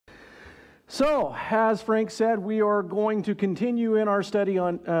So, as Frank said, we are going to continue in our study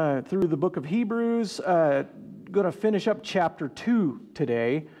on through the book of Hebrews. Going to finish up chapter 2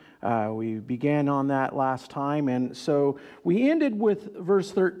 today. We began on that last time, and so we ended with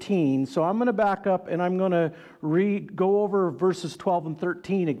verse 13. So I'm going to back up, and I'm going to go over verses 12 and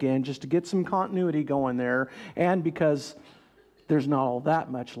 13 again, just to get some continuity going there, and because there's not all that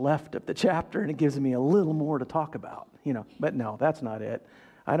much left of the chapter, and it gives me a little more to talk about, But no, that's not it.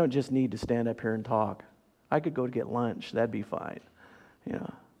 I don't just need to stand up here and talk. I could go to get lunch. That'd be fine.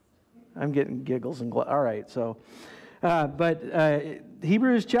 I'm getting giggles and all right. So, but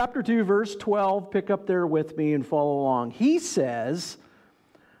Hebrews chapter 2, verse 12, pick up there with me and follow along. He says,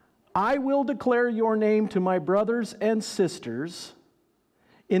 I will declare your name to my brothers and sisters.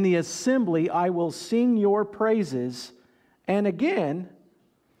 In the assembly I will sing your praises. And again,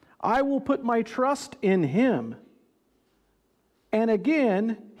 I will put my trust in him. And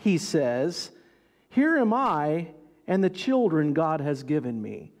again, he says, here am I and the children God has given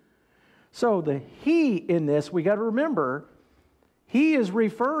me. So the he in this, we got to remember, he is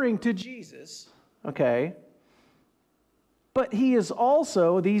referring to Jesus, okay? But he is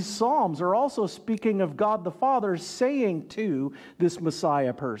also, these Psalms are also speaking of God the Father saying to this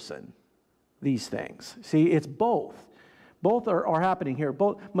Messiah person these things. See, it's both. Both are happening here.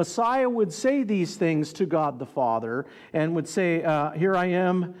 Both Messiah would say these things to God the Father and would say, here I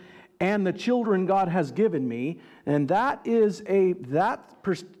am and the children God has given me. And that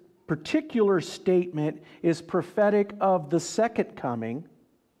particular statement is prophetic of the second coming.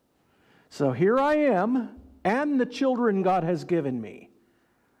 So here I am and the children God has given me.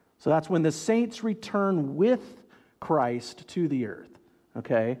 So that's when the saints return with Christ to the earth.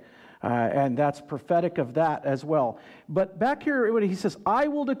 Okay? And that's prophetic of that as well. But back here, he says, I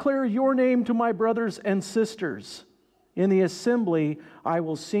will declare your name to my brothers and sisters. In the assembly, I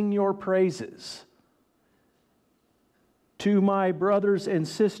will sing your praises. To my brothers and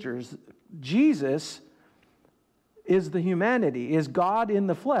sisters. Jesus is the humanity, is God in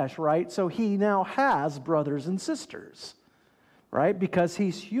the flesh, right? So he now has brothers and sisters, right? Because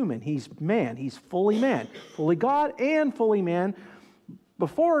he's human, he's man, he's fully man, fully God and fully man.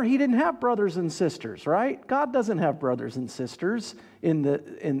 Before, he didn't have brothers and sisters, right? God doesn't have brothers and sisters in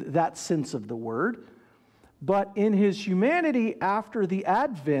that sense of the word. But in his humanity, after the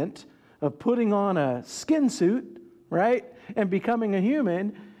advent of putting on a skin suit, right, and becoming a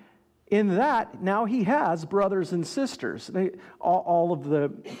human, in that, now he has brothers and sisters. All of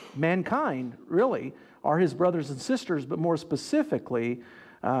the mankind, really, are his brothers and sisters, but more specifically,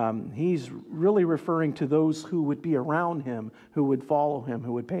 he's really referring to those who would be around him, who would follow him,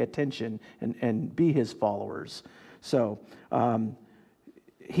 who would pay attention and be his followers. So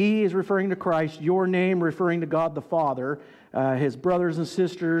he is referring to Christ, your name referring to God the Father, his brothers and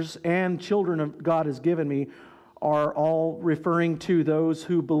sisters and children of God has given me are all referring to those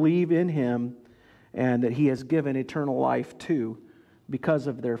who believe in him and that he has given eternal life to because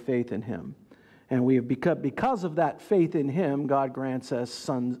of their faith in him. And we have because of that faith in him, God grants us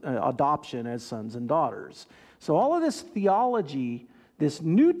adoption as sons and daughters. So all of this theology, this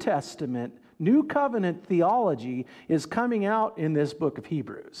New Testament, New Covenant theology is coming out in this book of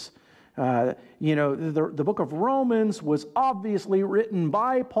Hebrews. The book of Romans was obviously written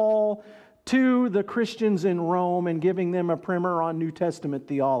by Paul to the Christians in Rome and giving them a primer on New Testament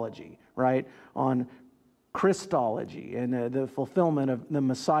theology, right? On Christology and the fulfillment of the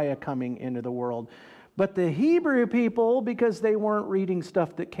Messiah coming into the world. But the Hebrew people, because they weren't reading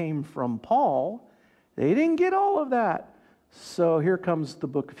stuff that came from Paul, they didn't get all of that. So here comes the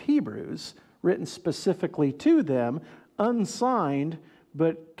book of Hebrews, written specifically to them, unsigned,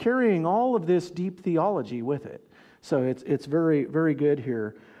 but carrying all of this deep theology with it. So it's very, very good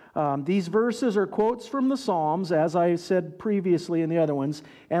here. These verses are quotes from the Psalms, as I said previously in the other ones,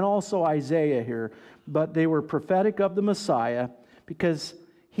 and also Isaiah here. But they were prophetic of the Messiah because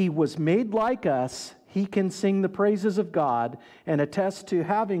he was made like us. He can sing the praises of God and attest to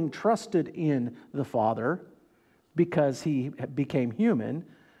having trusted in the Father because he became human.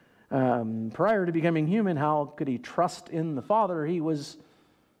 Prior to becoming human, how could he trust in the Father? He was,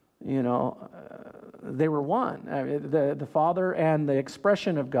 they were one. The Father and the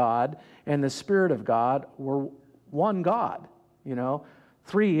expression of God and the Spirit of God were one God,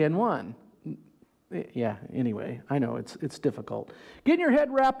 three in one. Yeah, anyway, I know it's difficult. Getting your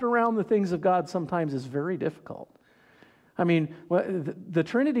head wrapped around the things of God sometimes is very difficult. I mean, the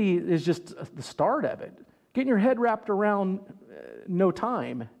Trinity is just the start of it. Getting your head wrapped around no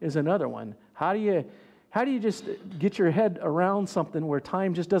time is another one. How do you just get your head around something where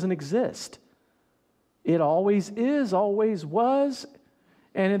time just doesn't exist? It always is, always was,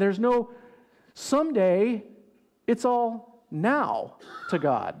 and there's no someday it's all now to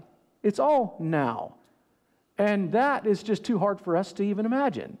God. It's all now. And that is just too hard for us to even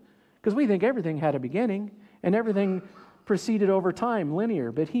imagine, because we think everything had a beginning and everything proceeded over time,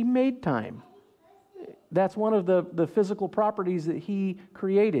 linear, but He made time. That's one of the physical properties that He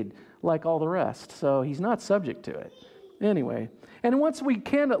created, like all the rest. So He's not subject to it. Anyway, and once we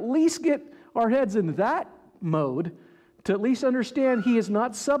can at least get our heads in that mode, to at least understand He is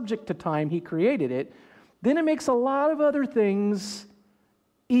not subject to time, He created it, then it makes a lot of other things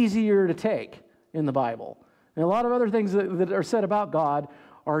easier to take in the Bible. And a lot of other things that are said about God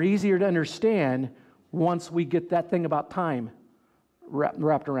are easier to understand once we get that thing about time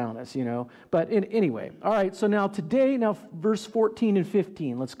wrapped around us, you know. But anyway, all right, so now today, verse 14 and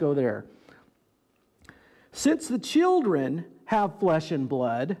 15, let's go there. Since the children have flesh and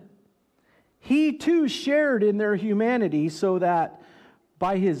blood, He too shared in their humanity, so that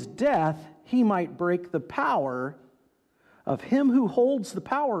by His death He might break the power of him who holds the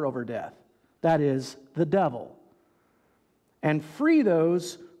power over death, that is, the devil, and free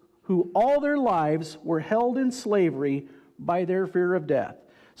those who all their lives were held in slavery by their fear of death.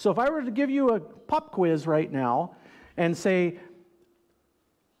 So if I were to give you a pop quiz right now and say,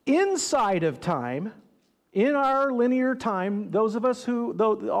 inside of time, in our linear time, those of us who,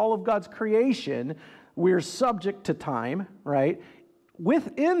 all of God's creation, we're subject to time, right?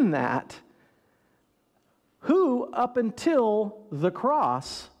 Within that, who up until the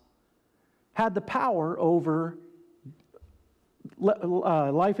cross had the power over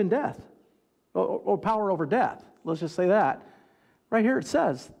life and death, or power over death? Let's just say that. Right here it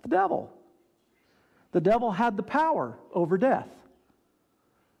says, the devil. The devil had the power over death.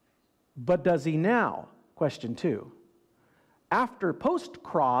 But does he now? Question 2. After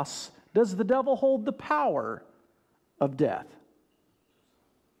post-cross, does the devil hold the power of death?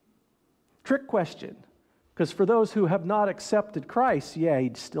 Trick question. Because for those who have not accepted Christ, yeah,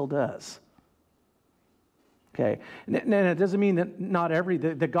 he still does. Okay, and it doesn't mean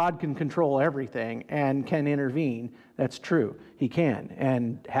that that God can control everything and can intervene. That's true. He can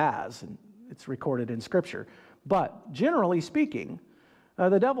and has, and it's recorded in Scripture. But generally speaking,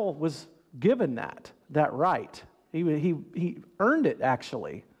 the devil was given that right. He earned it,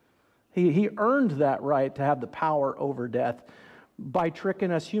 actually. He earned that right to have the power over death by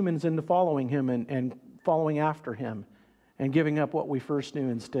tricking us humans into following him and following after him and giving up what we first knew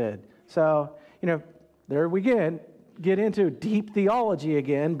instead. So, there we get into deep theology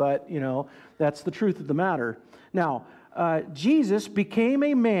again, but, that's the truth of the matter. Now, Jesus became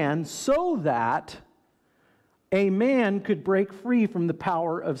a man so that a man could break free from the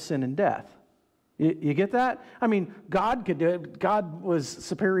power of sin and death. You get that? I mean, God could do it. God was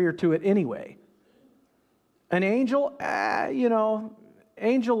superior to it anyway. An angel,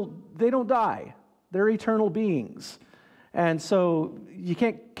 angel, they don't die. They're eternal beings. And so you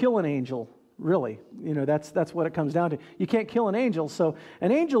can't kill an angel, really. That's what it comes down to. You can't kill an angel, so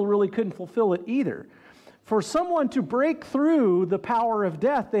an angel really couldn't fulfill it either. For someone to break through the power of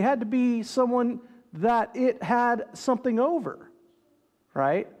death, they had to be someone that it had something over,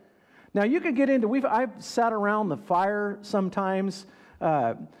 right? Now you can get into, I've sat around the fire sometimes,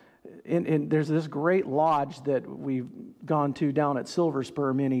 and there's this great lodge that we've gone to down at Silver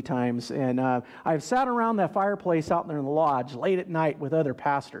Spur many times, and I've sat around that fireplace out there in the lodge late at night with other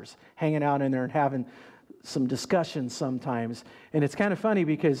pastors, hanging out in there and having some discussions sometimes. And it's kind of funny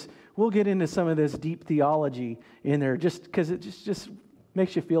because we'll get into some of this deep theology in there just because it just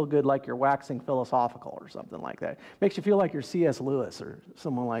makes you feel good, like you're waxing philosophical or something like that. Makes you feel like you're C.S. Lewis or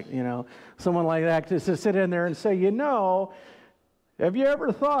someone like that, just to sit in there and say, have you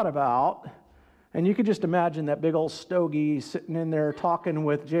ever thought about, and you could just imagine that big old stogie sitting in there talking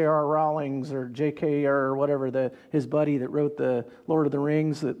with J.R. Rowlings or J.K. or whatever, his buddy that wrote the Lord of the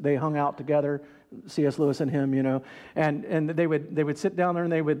Rings, that they hung out together, C.S. Lewis and him, and they would sit down there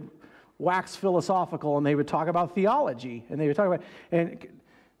and they would wax philosophical, and they would talk about theology, and they would talk about, and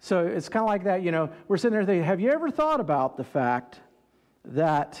so it's kind of like that, we're sitting there thinking, have you ever thought about the fact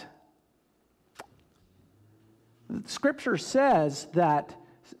that Scripture says that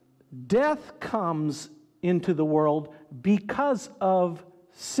death comes into the world because of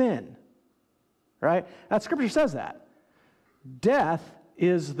sin, right? That Scripture says that. Death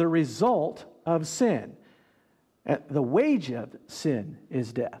is the result of sin. The wage of sin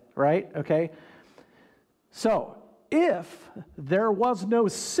is death, right? Okay? So, if there was no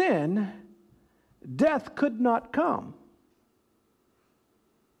sin, death could not come.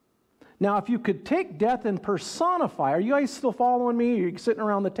 Now, if you could take death and personify, are you guys still following me? You're sitting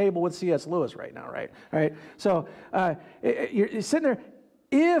around the table with C.S. Lewis right now, right? All right. So, you're sitting there.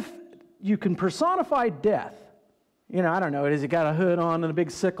 If you can personify death. You know, I don't know, has he got a hood on and a big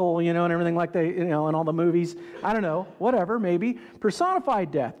sickle, you know, and everything like that, you know, in all the movies? I don't know, whatever, maybe. Personify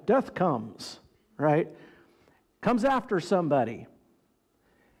death. Death comes, right? Comes after somebody.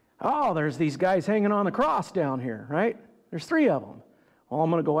 Oh, there's these guys hanging on the cross down here, right? There's 3 of them. Well, I'm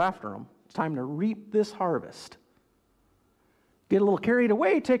going to go after them. It's time to reap this harvest. Get a little carried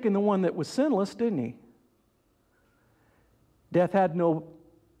away taking the one that was sinless, didn't he? Death had no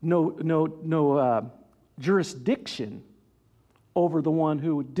jurisdiction over the one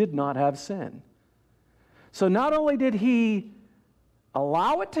who did not have sin. So not only did he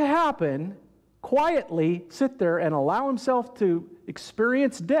allow it to happen, quietly sit there and allow himself to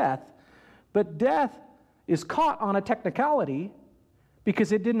experience death, but death is caught on a technicality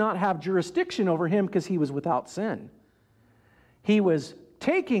because it did not have jurisdiction over him because he was without sin. He was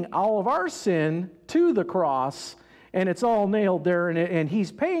taking all of our sin to the cross, and it's all nailed there, and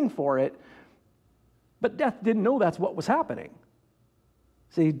he's paying for it. But death didn't know that's what was happening.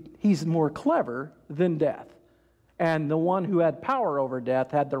 See, he's more clever than death. And the one who had power over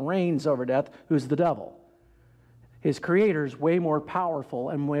death, had the reins over death, who's the devil. His creator's way more powerful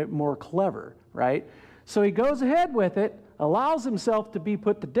and way more clever, right? So he goes ahead with it, allows himself to be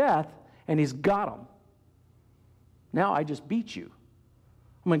put to death, and he's got him. Now I just beat you.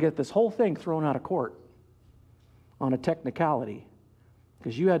 I'm going to get this whole thing thrown out of court on a technicality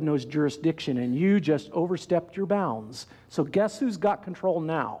because you had no jurisdiction and you just overstepped your bounds. So guess who's got control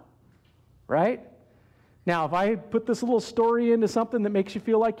now, right? Now, if I put this little story into something that makes you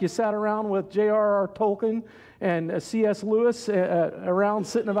feel like you sat around with J.R.R. Tolkien and C.S. Lewis around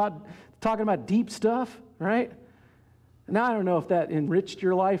talking about deep stuff, right? Now, I don't know if that enriched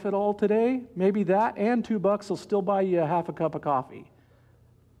your life at all today. Maybe that and $2 will still buy you half a cup of coffee.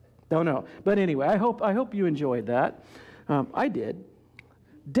 Don't know. But anyway, I hope you enjoyed that. I did.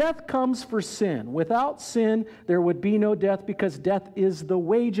 Death comes for sin. Without sin, there would be no death because death is the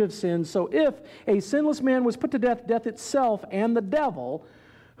wage of sin. So if a sinless man was put to death, death itself and the devil,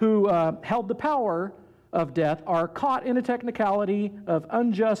 who held the power of death, are caught in a technicality of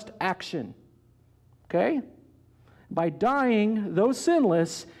unjust action. Okay? By dying, though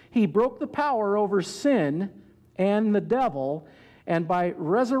sinless, he broke the power over sin and the devil, and by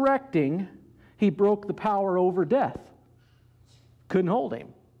resurrecting, he broke the power over death. Couldn't hold him.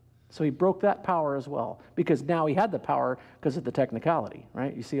 So he broke that power as well, because now he had the power because of the technicality,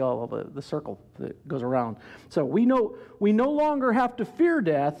 right? You see all of the circle that goes around. So we no longer have to fear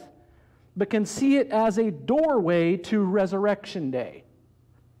death, but can see it as a doorway to resurrection day,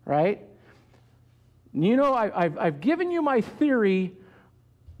 right? You know, I've given you my theory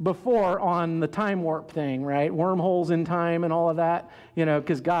before on the time warp thing, right? Wormholes in time and all of that, you know,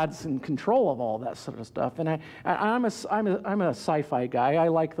 because God's in control of all that sort of stuff. And I'm a sci-fi guy. I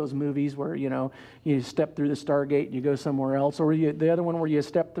like those movies where, you know, you step through the Stargate and you go somewhere else, or the other one where you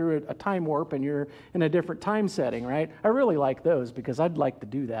step through a time warp and you're in a different time setting, right? I really like those because I'd like to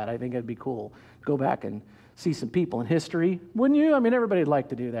do that. I think it'd be cool. Go back and see some people in history. Wouldn't you? I mean, everybody'd like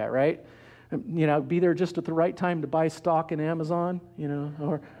to do that, right? You know, be there just at the right time to buy stock in Amazon, you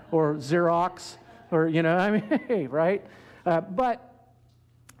know, or Xerox, or, you know, I mean, hey, right? But,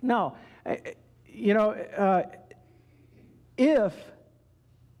 no, you know, if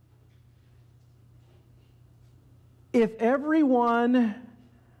everyone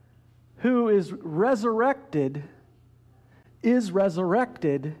who is resurrected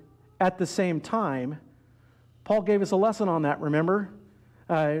at the same time, Paul gave us a lesson on that, remember?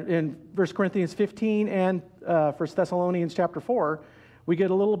 In 1 Corinthians 15 and 1 Thessalonians chapter 4, we get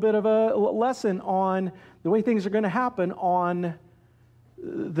a little bit of a lesson on the way things are going to happen on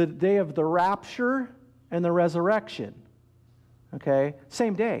the day of the rapture and the resurrection. Okay?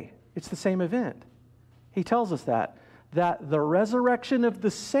 Same day. It's the same event. He tells us that the resurrection of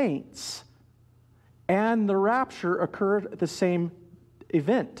the saints and the rapture occurred at the same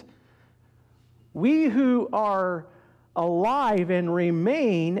event. We who are alive and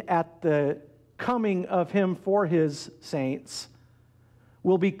remain at the coming of him for his saints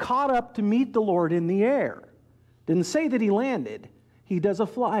will be caught up to meet the Lord in the air. Didn't say that he landed. He does a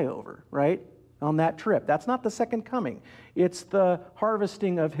flyover, right, on that trip. That's not the second coming. It's the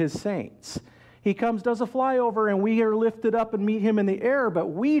harvesting of his saints. He comes, does a flyover, and we are lifted up and meet him in the air, but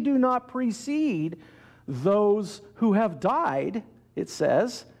we do not precede those who have died, it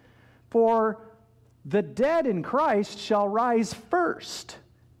says, for the dead in Christ shall rise first,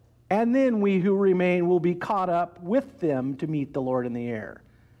 and then we who remain will be caught up with them to meet the Lord in the air.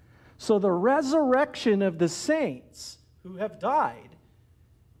 So the resurrection of the saints who have died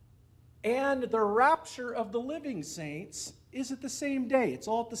and the rapture of the living saints is at the same day. It's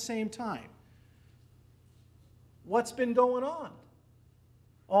all at the same time. What's been going on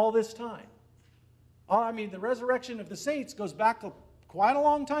all this time? I mean, the resurrection of the saints goes back to quite a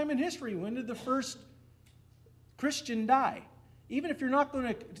long time in history. When did the first Christian die? Even if you're not going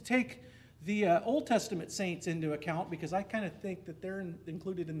to take the Old Testament saints into account, because I kind of think that they're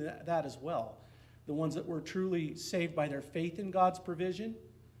included in that as well. The ones that were truly saved by their faith in God's provision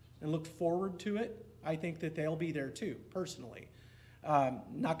and looked forward to it, I think that they'll be there too, personally.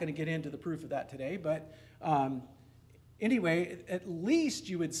 Not going to get into the proof of that today, but anyway, at least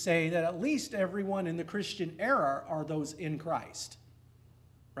you would say that at least everyone in the Christian era are those in Christ,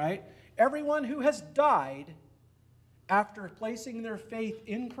 right? Everyone who has died after placing their faith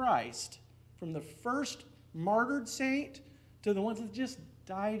in Christ, from the first martyred saint to the ones that just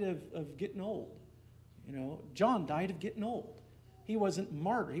died of getting old. You know, John died of getting old. He wasn't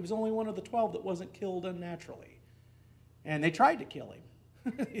martyred. He was only one of the 12 that wasn't killed unnaturally. And they tried to kill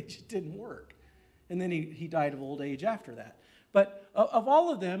him. It just didn't work. And then he died of old age after that. But of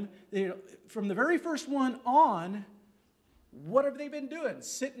all of them, from the very first one on, what have they been doing?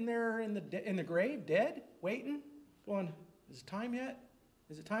 Sitting there in the grave, dead, waiting, going, is it time yet?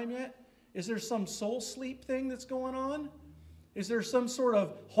 Is it time yet? Is there some soul sleep thing that's going on? Is there some sort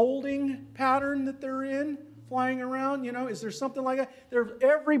of holding pattern that they're in, flying around? You know, is there something like that?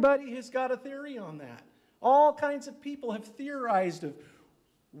 Everybody has got a theory on that. All kinds of people have theorized of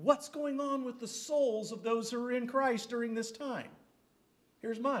what's going on with the souls of those who are in Christ during this time.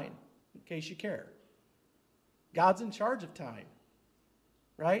 Here's mine, in case you care. God's in charge of time,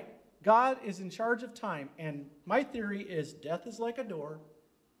 right? God is in charge of time, and my theory is death is like a door.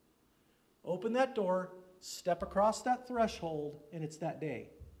 Open that door, step across that threshold, and it's that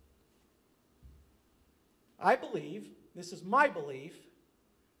day. I believe, this is my belief,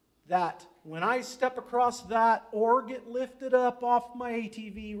 that when I step across that or get lifted up off my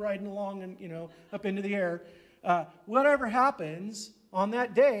ATV riding along and, up into the air, whatever happens on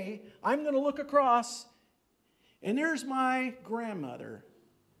that day, I'm going to look across, and there's my grandmother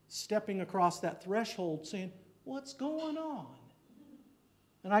stepping across that threshold saying, what's going on?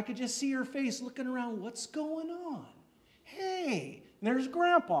 And I could just see her face looking around, what's going on? Hey, and there's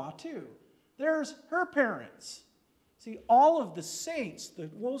Grandpa too. There's her parents. See, all of the saints,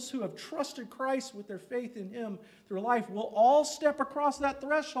 those who have trusted Christ with their faith in Him through life, will all step across that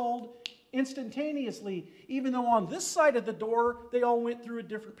threshold instantaneously, even though on this side of the door, they all went through at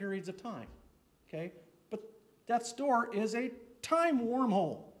different periods of time. Okay? But that door is a time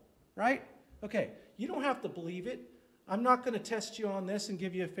wormhole, right? Okay, you don't have to believe it. I'm not going to test you on this and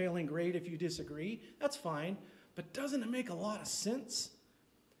give you a failing grade if you disagree. That's fine. But doesn't it make a lot of sense?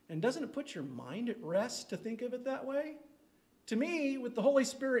 And doesn't it put your mind at rest to think of it that way? To me, with the Holy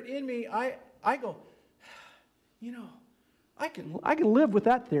Spirit in me, I go, I can live with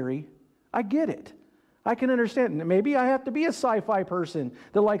that theory. I get it. I can understand. Maybe I have to be a sci-fi person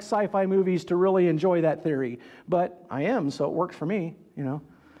that likes sci-fi movies to really enjoy that theory. But I am, so it works for me,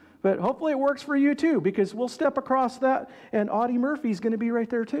 But hopefully it works for you too, because we'll step across that, and Audie Murphy's going to be right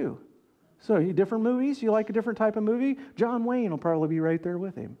there too. So different movies, you like a different type of movie? John Wayne will probably be right there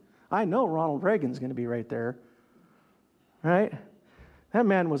with him. I know Ronald Reagan's going to be right there. Right? That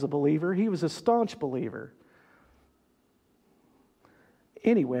man was a believer. He was a staunch believer.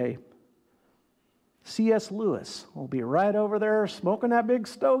 Anyway, C.S. Lewis will be right over there smoking that big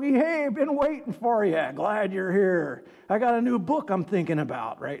stogie. Hey, been waiting for you. Glad you're here. I got a new book I'm thinking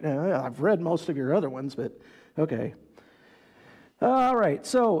about right now. I've read most of your other ones, but okay. All right,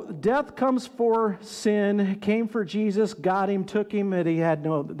 so death comes for sin, came for Jesus, got him, took him, and it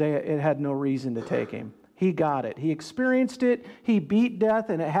had no reason to take him. He got it. He experienced it. He beat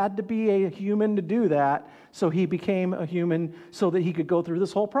death, and it had to be a human to do that, so he became a human so that he could go through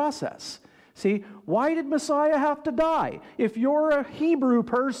this whole process. See, why did Messiah have to die? If you're a Hebrew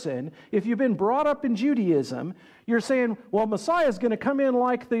person, if you've been brought up in Judaism, you're saying, well, Messiah is going to come in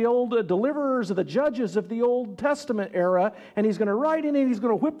like the old deliverers or the judges of the Old Testament era, and he's going to ride in and he's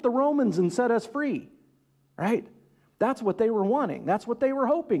going to whip the Romans and set us free, right? That's what they were wanting. That's what they were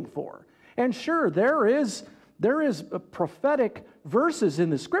hoping for. And sure, there is prophetic verses in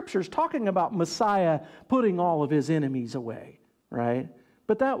the Scriptures talking about Messiah putting all of his enemies away, right?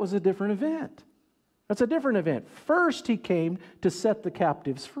 But that was a different event. That's a different event. First, he came to set the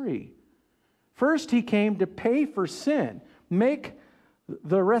captives free. First, he came to pay for sin, make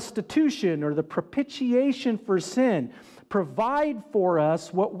the restitution or the propitiation for sin, provide for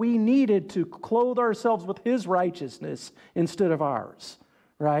us what we needed to clothe ourselves with his righteousness instead of ours,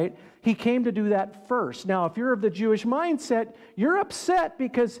 right? He came to do that first. Now, if you're of the Jewish mindset, you're upset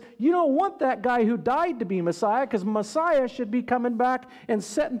because you don't want that guy who died to be Messiah, because Messiah should be coming back and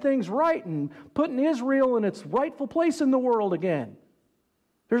setting things right and putting Israel in its rightful place in the world again.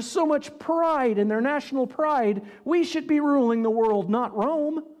 There's so much pride in their national pride. We should be ruling the world, not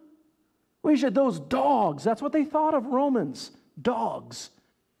Rome. Those dogs, that's what they thought of Romans, dogs.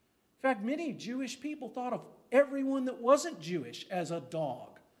 In fact, many Jewish people thought of everyone that wasn't Jewish as a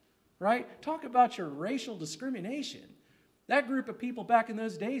dog, right? Talk about your racial discrimination. That group of people back in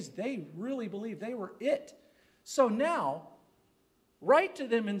those days, they really believed they were it. So now, write to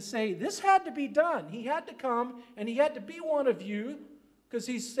them and say, this had to be done. He had to come and he had to be one of you because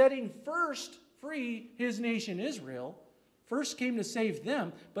he's setting first free his nation Israel. First came to save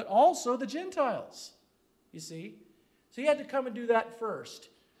them, but also the Gentiles, you see. So he had to come and do that first.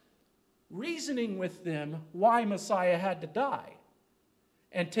 Reasoning with them why Messiah had to die.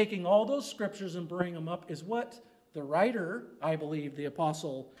 And taking all those scriptures and bringing them up is what the writer, I believe the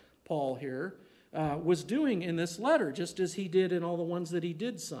Apostle Paul here, was doing in this letter, just as he did in all the ones that he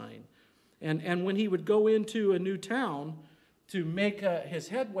did sign. And when he would go into a new town to make his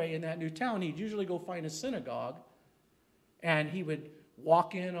headway in that new town, he'd usually go find a synagogue, and he would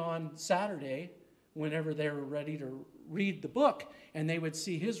walk in on Saturday whenever they were ready to read the book, and they would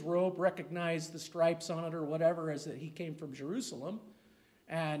see his robe, recognize the stripes on it or whatever as that he came from Jerusalem.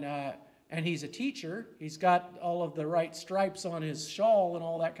 And he's a teacher. He's got all of the right stripes on his shawl and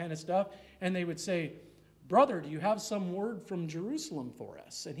all that kind of stuff. And they would say, brother, do you have some word from Jerusalem for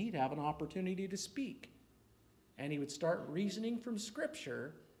us? And he'd have an opportunity to speak. And he would start reasoning from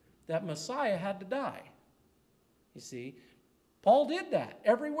Scripture that Messiah had to die. You see, Paul did that.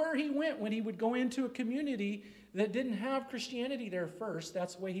 Everywhere he went, when he would go into a community that didn't have Christianity there first,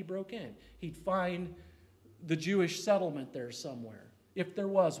 that's the way he broke in. He'd find the Jewish settlement there somewhere, if there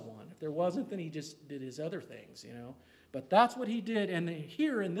was one. If there wasn't, then he just did his other things, you know. But that's what he did. And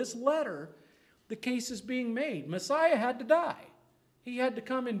here in this letter, the case is being made. Messiah had to die. He had to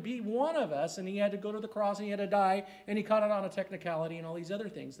come and be one of us, and he had to go to the cross, and he had to die, and he caught it on a technicality and all these other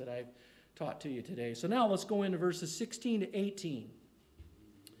things that I've taught to you today. So now let's go into verses 16 to 18.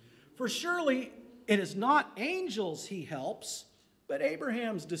 For surely it is not angels he helps, but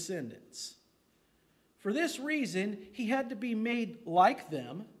Abraham's descendants. For this reason, he had to be made like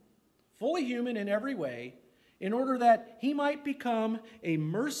them, fully human in every way, in order that he might become a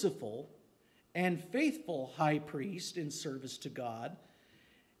merciful and faithful high priest in service to God,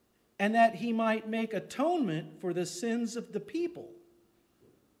 and that he might make atonement for the sins of the people,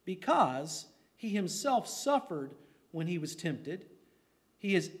 because he himself suffered when he was tempted.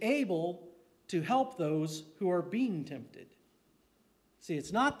 He is able to help those who are being tempted. See,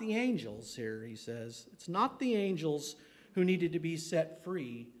 it's not the angels here, he says. It's not the angels who needed to be set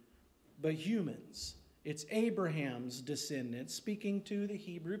free, but humans. It's Abraham's descendants, speaking to the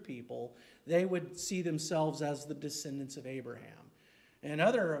Hebrew people. They would see themselves as the descendants of Abraham. In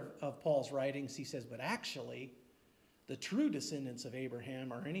other of Paul's writings, he says, but actually, the true descendants of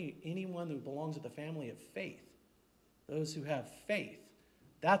Abraham are anyone who belongs to the family of faith. Those who have faith.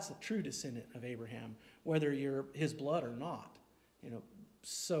 That's the true descendant of Abraham, whether you're his blood or not. You know,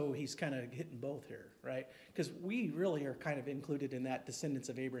 so he's kind of hitting both here, right? Because we really are kind of included in that descendants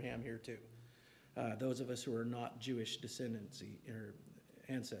of Abraham here too. Those of us who are not Jewish descendancy or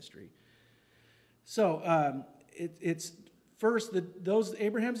ancestry. So it's first those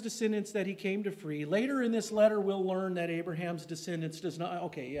Abraham's descendants that he came to free. Later in this letter, we'll learn that Abraham's descendants does not.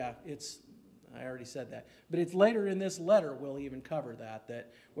 Okay, yeah, I already said that, but it's later in this letter we'll even cover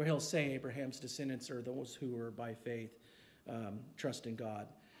that where he'll say Abraham's descendants are those who are by faith, trust in God.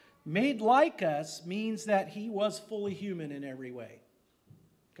 Made like us means that he was fully human in every way.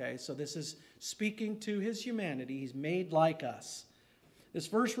 Okay, so this is speaking to his humanity. He's made like us. This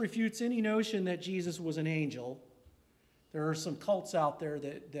verse refutes any notion that Jesus was an angel. There are some cults out there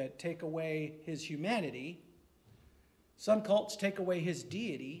that take away his humanity. Some cults take away his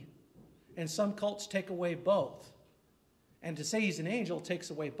deity, and some cults take away both. And to say he's an angel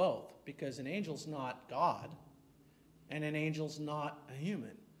takes away both, because an angel's not God, and an angel's not a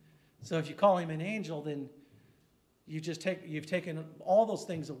human. So if you call him an angel, then you've taken all those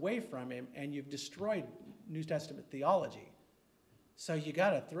things away from him, and you've destroyed New Testament theology. So you got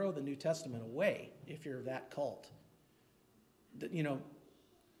to throw the New Testament away if you're that cult. You know,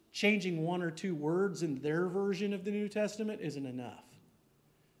 changing one or two words in their version of the New Testament isn't enough,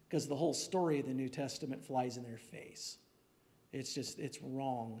 because the whole story of the New Testament flies in their face. It's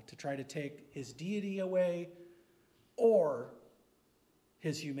wrong to try to take his deity away or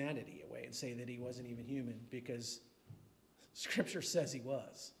his humanity away and say that he wasn't even human, because Scripture says he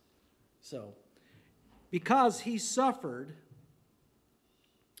was. So, because he suffered,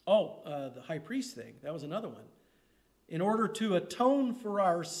 the high priest thing, that was another one. In order to atone for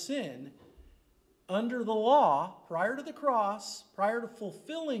our sin, under the law, prior to the cross, prior to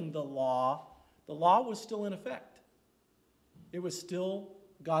fulfilling the law was still in effect. It was still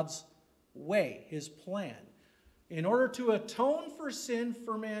God's way, his plan. In order to atone for sin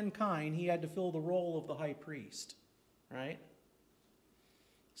for mankind, he had to fill the role of the high priest, right?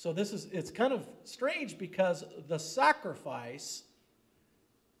 So it's kind of strange because the sacrifice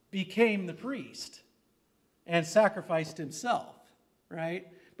became the priest and sacrificed himself, right?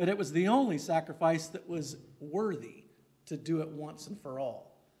 But it was the only sacrifice that was worthy to do it once and for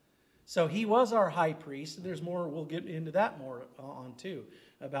all. So he was our high priest. There's more, we'll get into that more on too,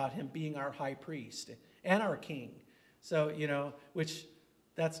 about him being our high priest and our king. So, which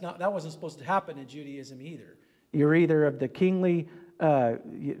that wasn't supposed to happen in Judaism either. You're either of the kingly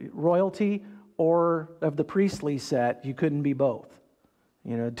royalty or of the priestly set. You couldn't be both.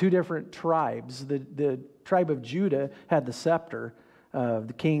 Two different tribes. The tribe of Judah had the scepter of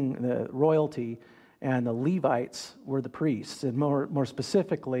the king, the royalty, and the Levites were the priests. And more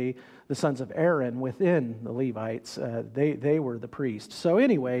specifically, the sons of Aaron within the Levites, they were the priests. So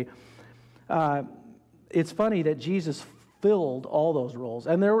anyway, it's funny that Jesus filled all those roles.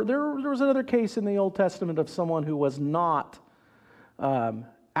 And there was another case in the Old Testament of someone who was not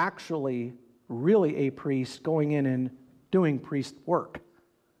actually really a priest going in and doing priest work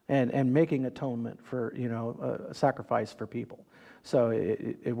and making atonement for, a sacrifice for people. So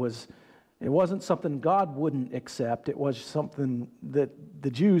it wasn't something God wouldn't accept. It was something that the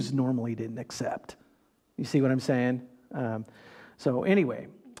Jews normally didn't accept. You see what I'm saying? So anyway,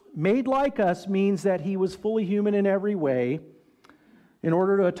 made like us means that he was fully human in every way. In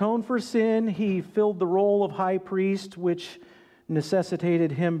order to atone for sin, he filled the role of high priest, which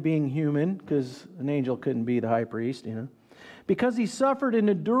necessitated him being human, because an angel couldn't be the high priest, Because he suffered and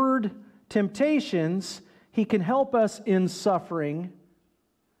endured temptations, he can help us in suffering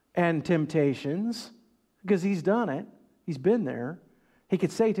and temptations, because he's done it. He's been there. He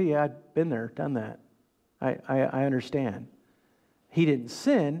could say to you, I've been there, done that. I understand. He didn't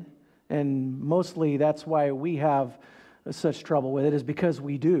sin, and mostly that's why we have such trouble with it, is because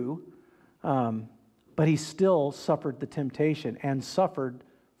we do. But he still suffered the temptation and suffered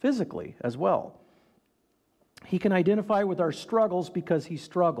physically as well. He can identify with our struggles because he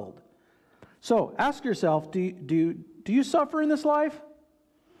struggled. So ask yourself, do you suffer in this life?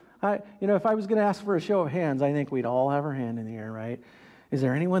 If I was going to ask for a show of hands, I think we'd all have our hand in the air, right? Is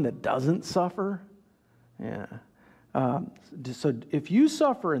there anyone that doesn't suffer? Yeah. So if you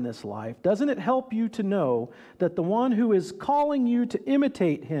suffer in this life, doesn't it help you to know that the one who is calling you to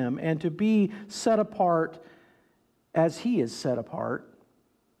imitate him and to be set apart as he is set apart,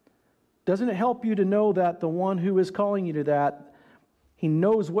 doesn't it help you to know that the one who is calling you to that, he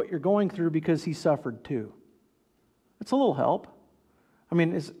knows what you're going through because he suffered too? It's a little help. I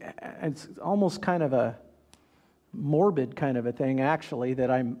mean, it's almost kind of a morbid kind of a thing, actually,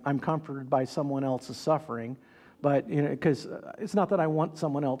 that I'm comforted by someone else's suffering. But, because it's not that I want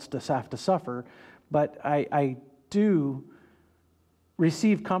someone else to have to suffer, but I do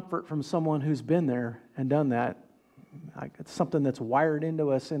receive comfort from someone who's been there and done that. It's something that's wired into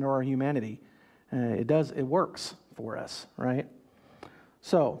us, into our humanity. It works for us, right?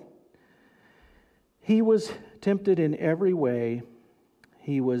 So, he was tempted in every way.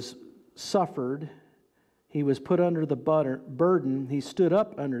 He was suffered. He was put under the burden. He stood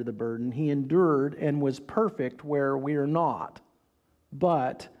up under the burden. He endured and was perfect where we are not.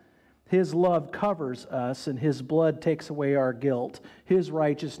 But his love covers us, and his blood takes away our guilt. His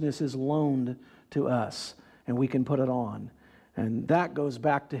righteousness is loaned to us, and we can put it on. And that goes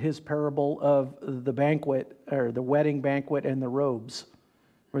back to his parable of the banquet, or the wedding banquet and the robes,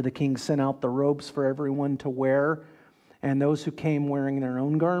 where the king sent out the robes for everyone to wear, and those who came wearing their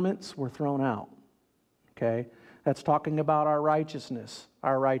own garments were thrown out. Okay? That's talking about our righteousness.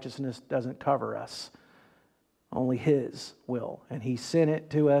 Our righteousness doesn't cover us. Only his will. And he sent it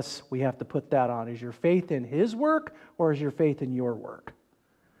to us. We have to put that on. Is your faith in his work, or is your faith in your work?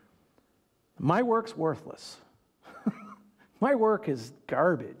 My work's worthless. My work is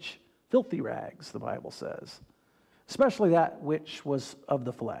garbage. Filthy rags, the Bible says. Especially that which was of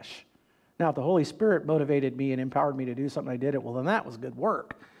the flesh. Now, if the Holy Spirit motivated me and empowered me to do something, I did it, well, then that was good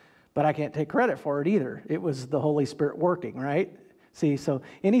work. But I can't take credit for it either. It was the Holy Spirit working, right? See, so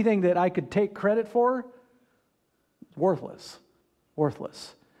anything that I could take credit for, worthless.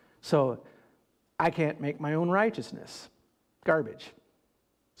 Worthless. So I can't make my own righteousness. Garbage.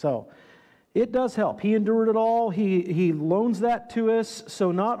 So It does help. He endured it all. He loans that to us.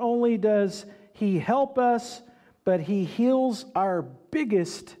 So not only does He help us, but He heals our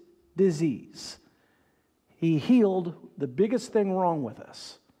biggest disease. He healed the biggest thing wrong with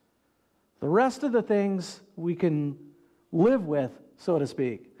us. The rest of the things we can live with, so to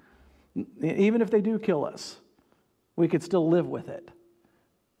speak. Even if they do kill us, we could still live with it.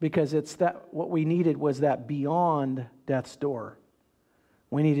 Because it's that what we needed was that beyond death's door.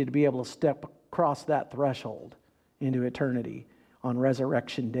 We needed to be able to step across that threshold into eternity on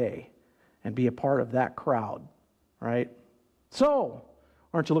Resurrection Day and be a part of that crowd, right? So,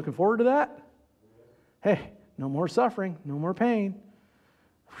 aren't you looking forward to that? Hey, no more suffering, no more pain.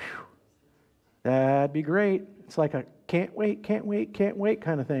 Whew. That'd be great. It's like a can't wait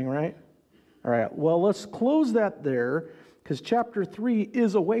kind of thing, right? All right, well, let's close that there because chapter 3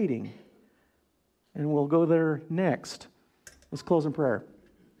 is awaiting. And we'll go there next. Let's close in prayer.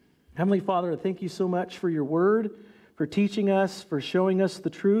 Heavenly Father, thank you so much for your word, for teaching us, for showing us the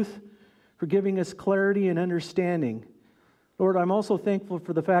truth, for giving us clarity and understanding. Lord, I'm also thankful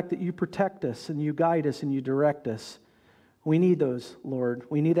for the fact that you protect us and you guide us and you direct us. We need those, Lord.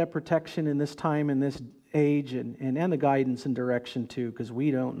 We need that protection in this time, in this age, and the guidance and direction too, because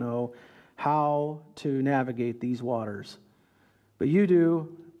we don't know how to navigate these waters. But you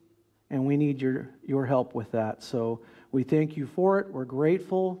do, and we need your help with that. So we thank you for it. We're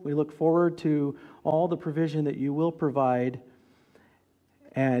grateful. We look forward to all the provision that you will provide.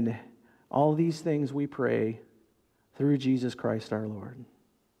 And all these things we pray through Jesus Christ our Lord.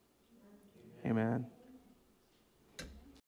 Amen.